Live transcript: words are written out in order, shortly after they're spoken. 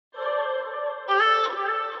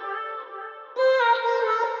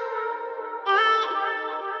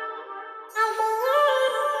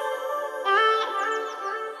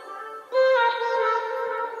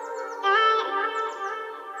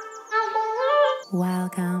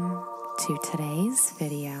Welcome to today's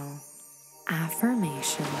video,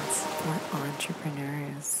 Affirmations for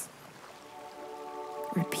Entrepreneurs.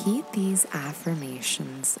 Repeat these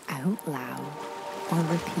affirmations out loud or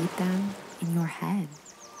repeat them in your head.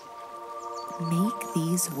 Make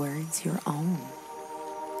these words your own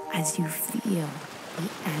as you feel the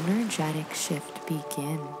energetic shift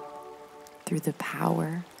begin through the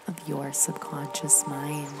power of your subconscious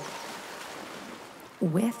mind.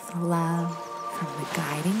 With love from the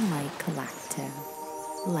Guiding Light Collective,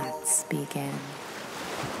 let's begin.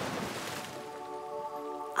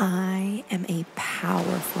 I am a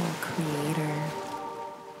powerful creator.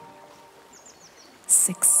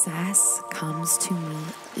 Success comes to me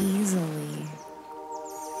easily.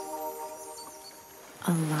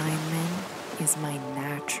 Alignment is my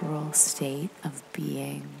natural state of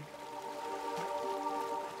being.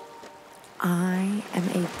 I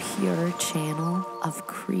am a pure channel of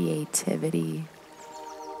creativity.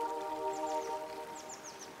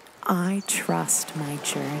 I trust my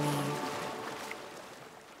journey.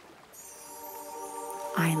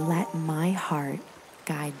 I let my heart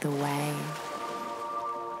guide the way.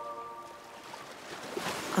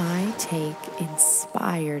 I take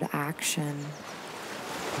inspired action.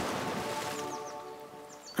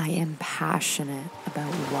 I am passionate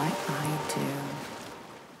about what I do.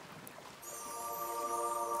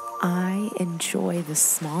 I enjoy the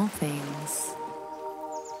small things.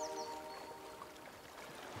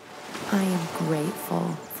 I am grateful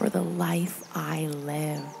for the life I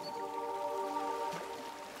live.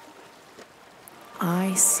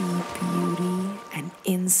 I see beauty and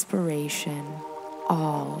inspiration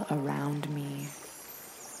all around me.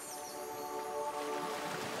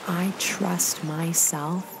 I trust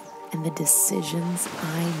myself and the decisions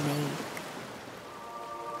I make.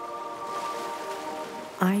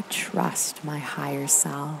 I trust my higher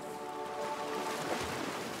self.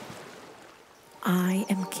 I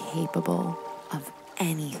am capable of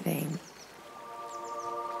anything.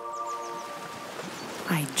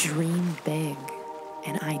 I dream big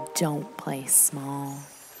and I don't play small.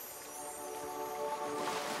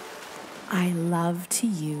 I love to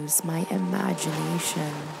use my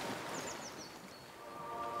imagination.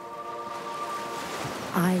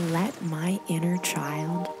 I let my inner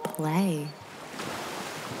child play.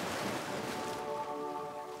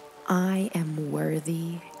 I am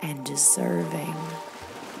worthy and deserving.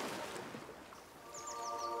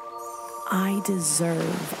 I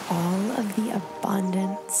deserve all of the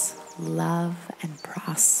abundance, love, and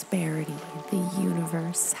prosperity the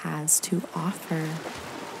universe has to offer.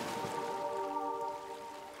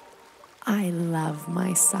 I love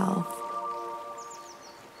myself.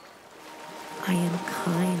 I am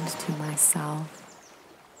kind to myself.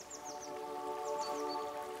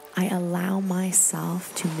 I allow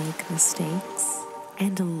myself to make mistakes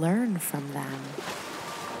and learn from them.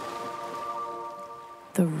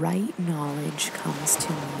 The right knowledge comes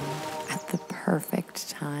to me at the perfect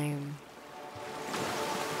time.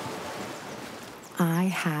 I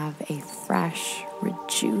have a fresh,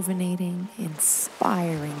 rejuvenating,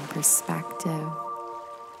 inspiring perspective.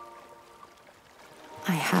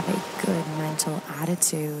 I have a good mental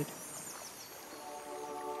attitude.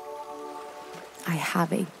 I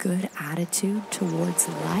have a good attitude towards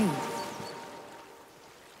life.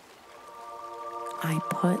 I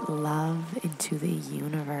put love into the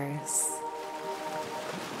universe.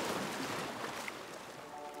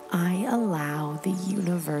 I allow the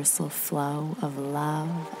universal flow of love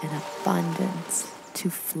and abundance to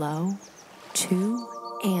flow to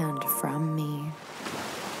and from me.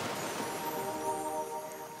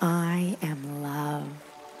 I am love.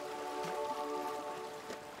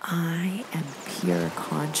 I am pure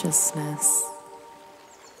consciousness.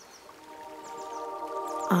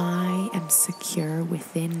 I am secure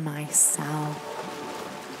within myself.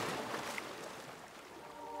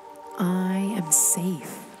 I am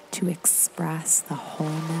safe to express the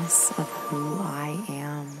wholeness of who I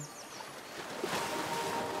am.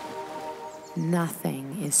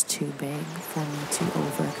 Nothing is too big for me to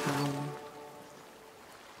overcome.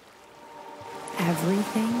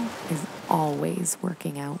 Everything is always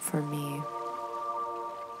working out for me.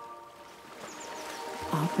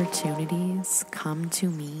 Opportunities come to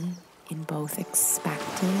me in both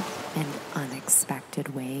expected and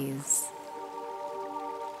unexpected ways.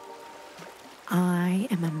 I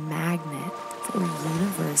am a magnet for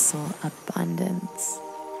universal abundance.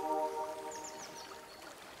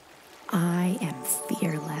 I am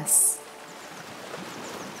fearless.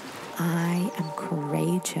 I am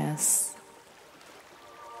courageous.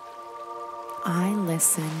 I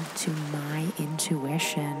listen to my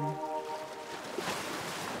intuition.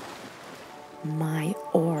 My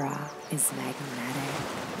aura is magnetic.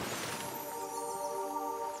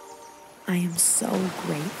 I am so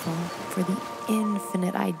grateful for the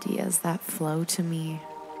infinite ideas that flow to me.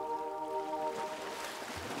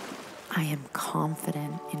 I am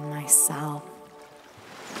confident in myself.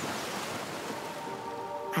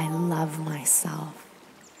 I love myself.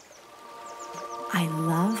 I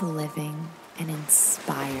love living an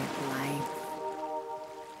inspired life.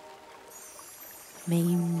 May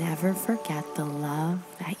you never forget the love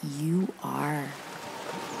that you are.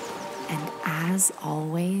 And as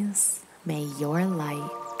always, may your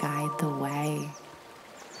light guide the way.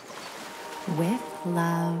 With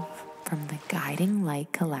love from the Guiding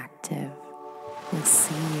Light Collective, we'll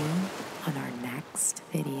see you on our next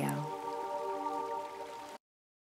video.